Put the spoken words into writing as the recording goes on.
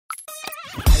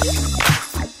Hey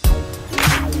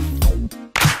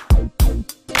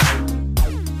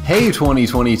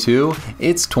 2022,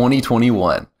 it's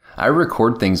 2021. I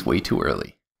record things way too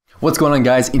early. What's going on,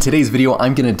 guys? In today's video,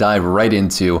 I'm gonna dive right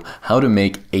into how to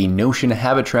make a Notion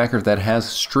habit tracker that has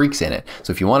streaks in it.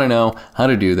 So if you wanna know how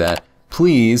to do that,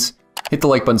 please hit the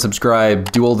like button,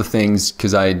 subscribe, do all the things,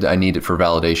 because I need it for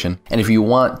validation. And if you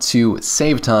want to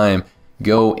save time,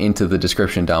 go into the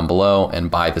description down below and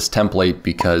buy this template,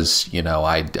 because, you know,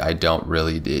 I don't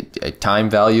really, time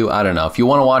value, I don't know. If you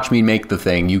want to watch me make the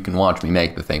thing, you can watch me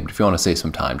make the thing. But if you want to save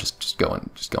some time, just go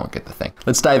and get the thing.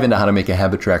 Let's dive into how to make a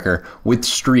habit tracker with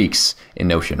streaks in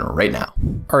Notion right now.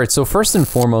 All right, so first and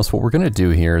foremost, what we're going to do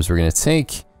here is we're going to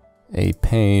take a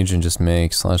page and just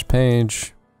make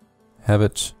 /page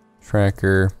habit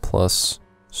tracker plus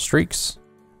streaks.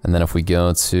 And then if we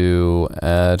go to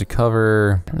add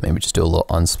cover, maybe just do a little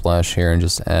unsplash here and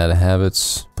just add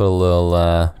habits, put a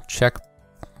little check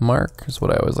mark is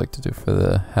what I always like to do for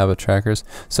the habit trackers.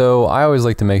 So I always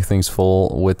like to make things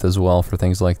full width as well for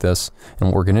things like this. And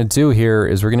what we're gonna do here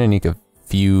is we're gonna need a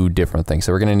few different things.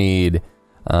 So we're gonna need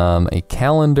a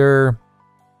calendar,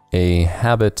 a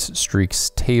habit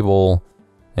streaks table,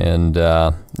 and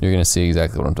you're gonna see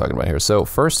exactly what I'm talking about here. So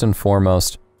first and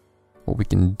foremost, what we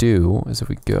can do is if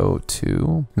we go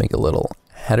to make a little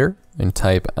header and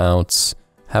type out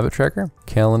habit tracker,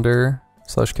 calendar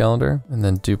 /calendar, and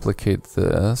then duplicate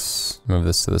this, move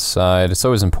this to the side. It's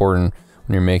always important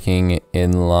when you're making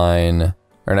inline,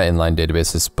 or not inline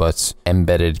databases, but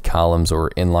embedded columns or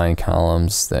inline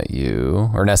columns that you,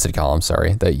 or nested columns,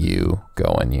 sorry, that you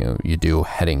go and you do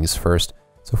headings first.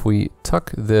 So if we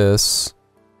tuck this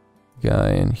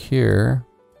guy in here,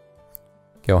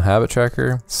 go habit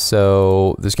tracker.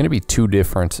 So there's going to be two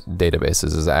different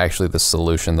databases is actually the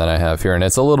solution that I have here. And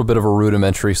it's a little bit of a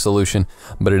rudimentary solution,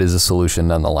 but it is a solution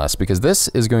nonetheless, because this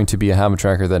is going to be a habit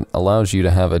tracker that allows you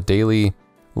to have a daily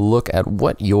look at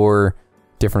what your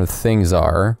different things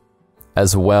are,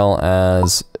 as well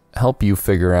as help you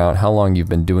figure out how long you've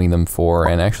been doing them for,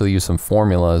 and actually use some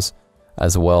formulas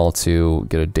as well to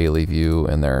get a daily view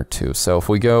in there too. So if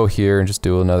we go here and just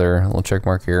do another little check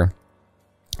mark here,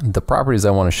 the properties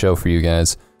I want to show for you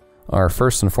guys are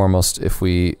first and foremost, if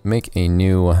we make a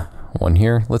new one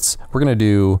here, we're gonna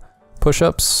do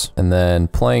push-ups and then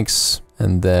planks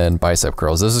and then bicep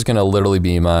curls. This is gonna literally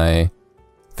be my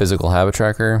physical habit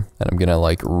tracker, and I'm gonna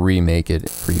like remake it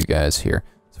for you guys here.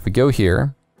 So if we go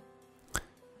here,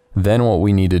 then what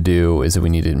we need to do is that we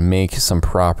need to make some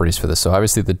properties for this. So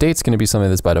obviously the date's gonna be something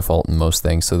that's by default in most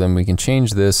things. So then we can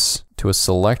change this to a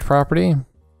select property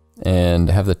and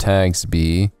have the tags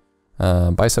be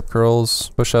bicep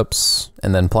curls, push-ups,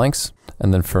 and then planks.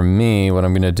 And then for me, what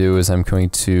I'm gonna do is I'm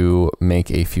going to make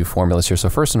a few formulas here. So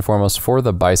first and foremost, for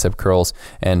the bicep curls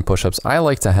and push-ups, I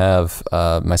like to have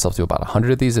myself do about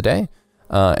 100 of these a day.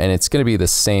 And it's gonna be the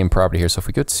same property here. So if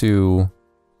we go to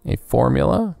a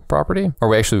formula property,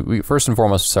 or first and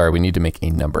foremost, sorry, we need to make a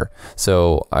number.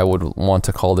 So I would want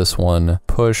to call this one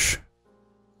push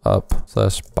up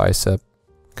 /bicep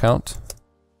count.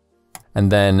 And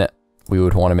then we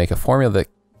would want to make a formula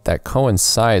that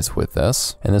coincides with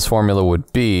this. And this formula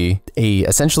would be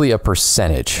essentially a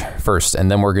percentage first, and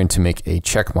then we're going to make a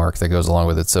check mark that goes along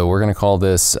with it. So we're going to call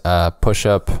this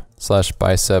push-up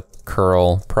 /bicep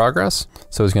curl progress.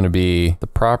 So it's going to be the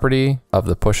property of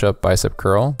the push-up bicep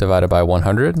curl divided by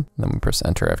 100. And then we press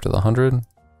enter after the 100,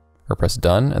 or press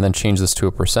done, and then change this to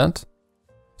a percent.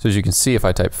 So as you can see, if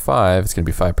I type 5, it's going to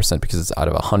be 5% because it's out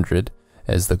of 100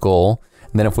 as the goal.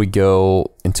 And then if we go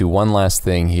into one last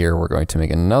thing here, we're going to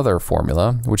make another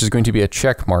formula, which is going to be a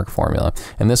check mark formula.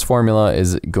 And this formula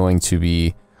is going to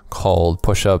be called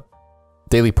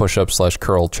daily push-up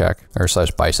 /curl check, or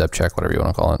 /bicep check, whatever you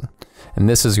want to call it. And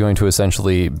this is going to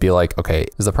essentially be like, okay,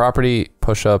 is the property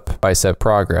push-up bicep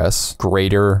progress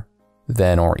greater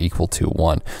than or equal to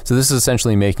 1? So this is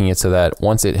essentially making it so that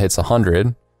once it hits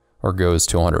 100 or goes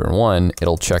to 101,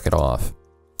 it'll check it off.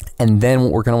 And then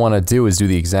what we're going to want to do is do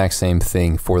the exact same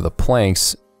thing for the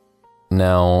planks.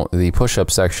 Now the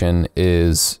push-up section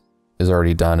is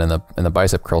already done, and the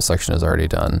bicep curl section is already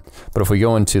done. But if we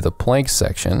go into the plank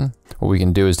section, what we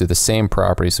can do is do the same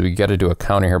property. So we got to do a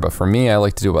counter here, but for me, I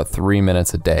like to do about 3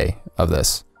 minutes a day of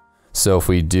this. So if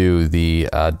we do the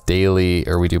daily,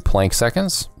 or we do plank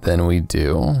seconds, then we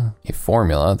do a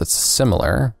formula that's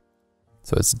similar.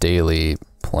 So it's daily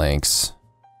planks,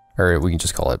 or we can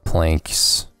just call it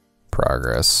planks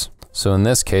progress. So in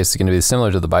this case, it's going to be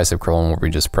similar to the bicep curl one where we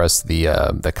just press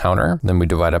the counter, then we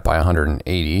divide it by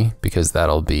 180 because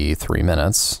that'll be 3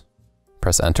 minutes.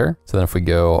 Press enter. So then if we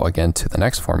go again to the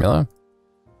next formula,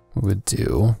 we would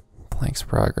do planks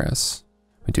progress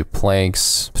We do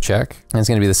planks check, and it's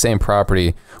going to be the same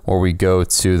property where we go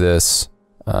to this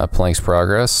planks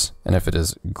progress, and if it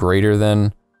is greater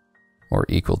than or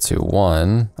equal to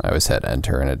 1, I always hit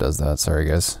enter and it does that, sorry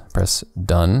guys. Press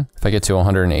done. If I get to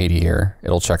 180 here,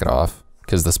 it'll check it off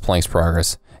because this planks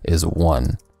progress is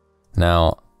 1.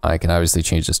 Now, I can obviously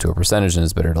change this to a percentage and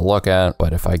it's better to look at,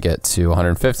 but if I get to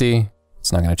 150,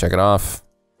 it's not going to check it off.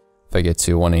 If I get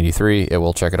to 183, it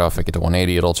will check it off. If I get to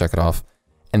 180, it'll check it off.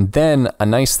 And then a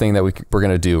nice thing that we're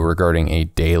going to do regarding a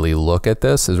daily look at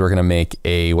this is we're going to make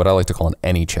a, what I like to call an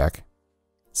any check.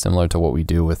 Similar to what we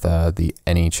do with the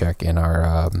any check in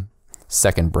our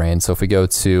second brain. So if we go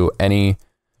to any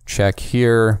check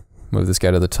here, move this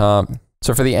guy to the top.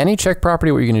 So for the any check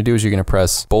property, what you're going to do is you're going to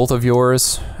press both of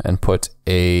yours and put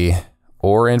a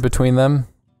or in between them.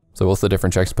 So both the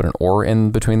different checks, put an or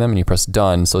in between them and you press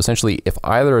done. So essentially if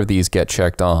either of these get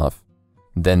checked off,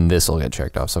 then this will get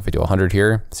checked off. So if we do 100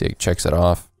 here, see it checks it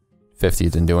off. 50,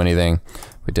 it didn't do anything.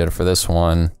 We did it for this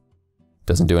one.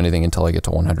 Doesn't do anything until I get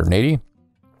to 180.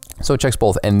 So it checks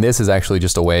both. And this is actually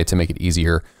just a way to make it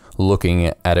easier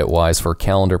looking at it wise for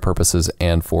calendar purposes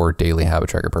and for daily habit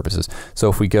tracker purposes. So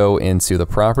if we go into the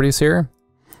properties here,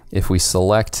 if we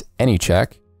select any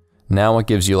check, now it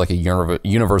gives you like a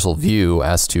universal view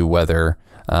as to whether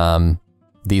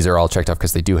these are all checked off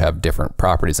because they do have different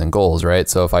properties and goals, right?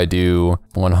 So if I do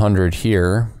 100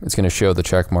 here, it's going to show the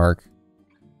check mark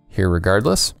here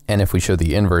regardless. And if we show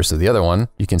the inverse of the other one,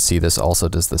 you can see this also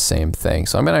does the same thing.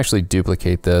 So I'm going to actually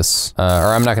duplicate this, or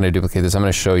I'm not going to duplicate this. I'm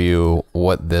going to show you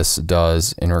what this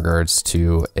does in regards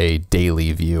to a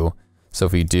daily view. So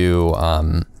if we do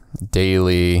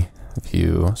daily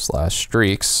view /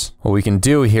 streaks, what we can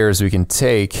do here is we can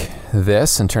take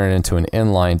this and turn it into an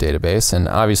inline database, and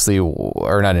obviously,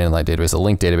 or not an inline database, a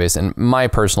linked database. And my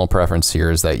personal preference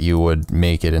here is that you would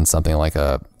make it in something like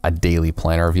a daily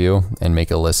planner view and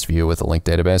make a list view with a linked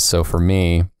database. So for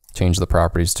me, change the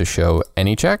properties to show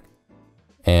any check.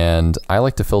 And I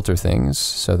like to filter things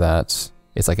so that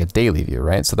it's like a daily view,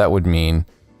 right? So that would mean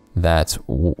that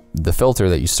the filter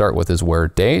that you start with is where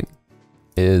date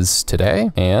is today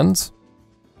and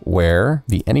where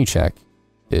the any check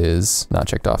is not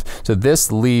checked off. So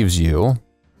this leaves you,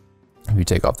 if you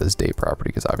take off this date property,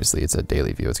 because obviously it's a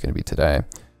daily view, it's going to be today.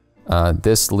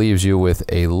 This leaves you with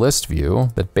a list view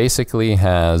that basically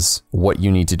has what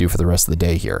you need to do for the rest of the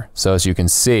day here. So as you can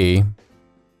see,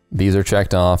 these are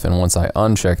checked off, and once I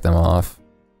uncheck them off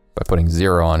by putting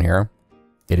 0 on here,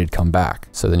 it'd come back.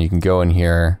 So then you can go in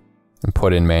here and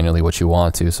put in manually what you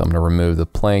want to. So I'm going to remove the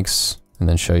planks and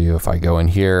then show you if I go in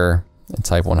here and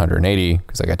type 180,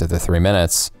 because I got to the 3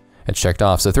 minutes, it's checked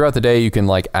off. So throughout the day, you can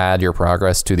like add your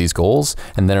progress to these goals,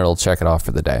 and then it'll check it off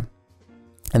for the day.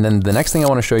 And then the next thing I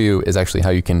want to show you is actually how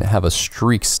you can have a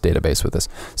streaks database with this.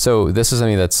 So this is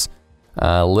something that's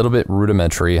a little bit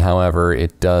rudimentary. However,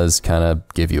 it does kind of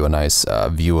give you a nice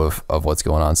view of what's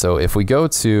going on. So if we go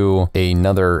to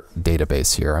another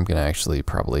database here, I'm going to actually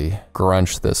probably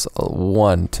grunge this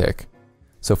one tick.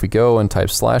 So if we go and type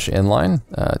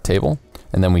 /inline table,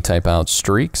 and then we type out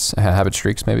streaks, habit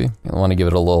streaks maybe. I want to give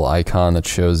it a little icon that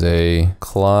shows a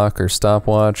clock or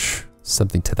stopwatch,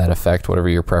 something to that effect, whatever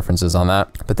your preference is on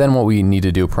that. But then what we need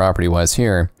to do property-wise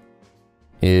here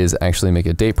is actually make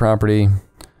a date property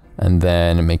and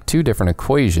then make 2 different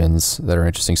equations that are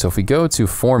interesting. So if we go to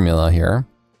formula here,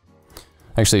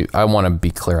 actually, I want to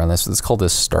be clear on this. Let's call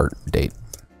this start date.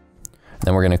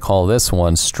 Then we're going to call this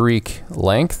one streak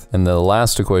length. And the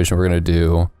last equation we're going to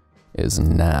do is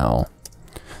now.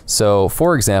 So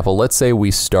for example, let's say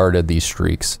we started these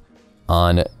streaks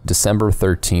on December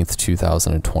 13th,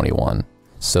 2021.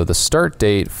 So the start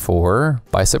date for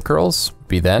bicep curls would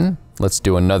be then. Let's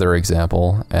do another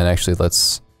example. And actually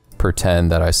let's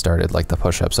pretend that I started like the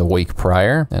push-ups a week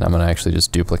prior, and I'm gonna actually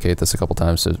just duplicate this a couple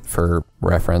times for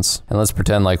reference. And let's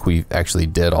pretend like we actually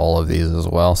did all of these as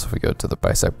well. So if we go to the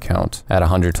bicep count, add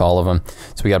 100 to all of them.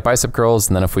 So we got bicep curls,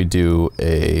 and then if we do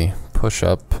a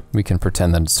push-up, we can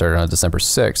pretend that it started on December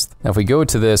 6th. Now if we go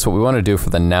to this, what we wanna do for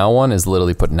the now one is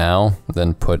literally put now,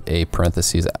 then put a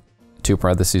parentheses, 2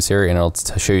 parentheses here, and it'll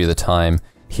show you the time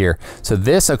here. So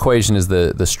this equation is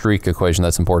the streak equation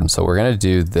that's important. So we're gonna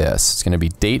do this. It's gonna be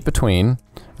date between,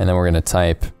 and then we're gonna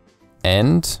type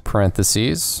end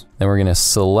parentheses. Then we're gonna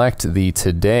select the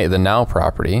today, the now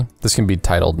property. This can be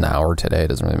titled now or today, it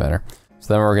doesn't really matter.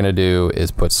 So then what we're gonna do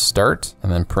is put start,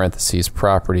 and then parentheses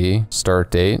property,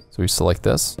 start date. So we select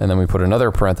this, and then we put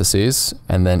another parentheses,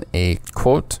 and then a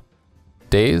quote,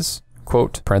 days,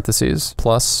 quote, parentheses,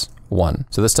 plus 1.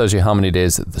 So this tells you how many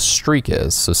days the streak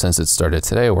is. So since it started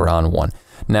today, we're on 1.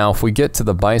 Now, if we get to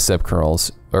the bicep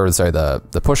curls, or sorry,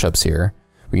 the push-ups here,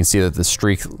 we can see that the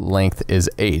streak length is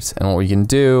 8. And what we can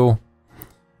do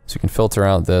is we can filter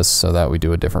out this so that we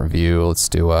do a different view. Let's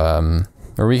do, or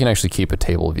we can actually keep a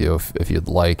table view if you'd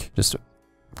like. Just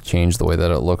change the way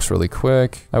that it looks really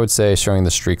quick. I would say showing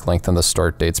the streak length and the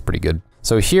start date's pretty good.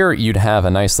 So here you'd have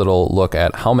a nice little look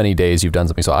at how many days you've done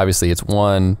something. So obviously it's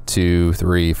 1, 2,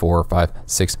 3, 4, 5,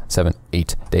 6, 7,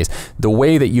 8 days. The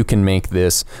way that you can make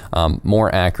this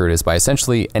more accurate is by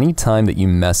essentially any time that you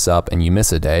mess up and you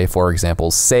miss a day, for example,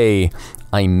 say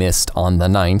I missed on the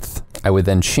 9th, I would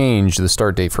then change the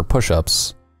start date for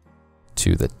push-ups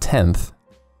to the 10th,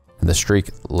 and the streak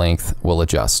length will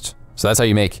adjust. So that's how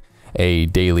you make a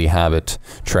daily habit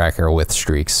tracker with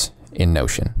streaks in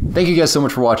Notion. Thank you guys so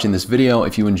much for watching this video.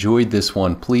 If you enjoyed this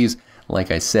one, please,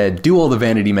 like I said, do all the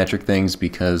vanity metric things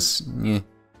because,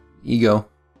 ego.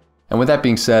 And with that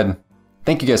being said,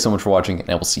 thank you guys so much for watching, and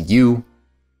I will see you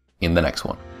in the next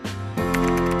one.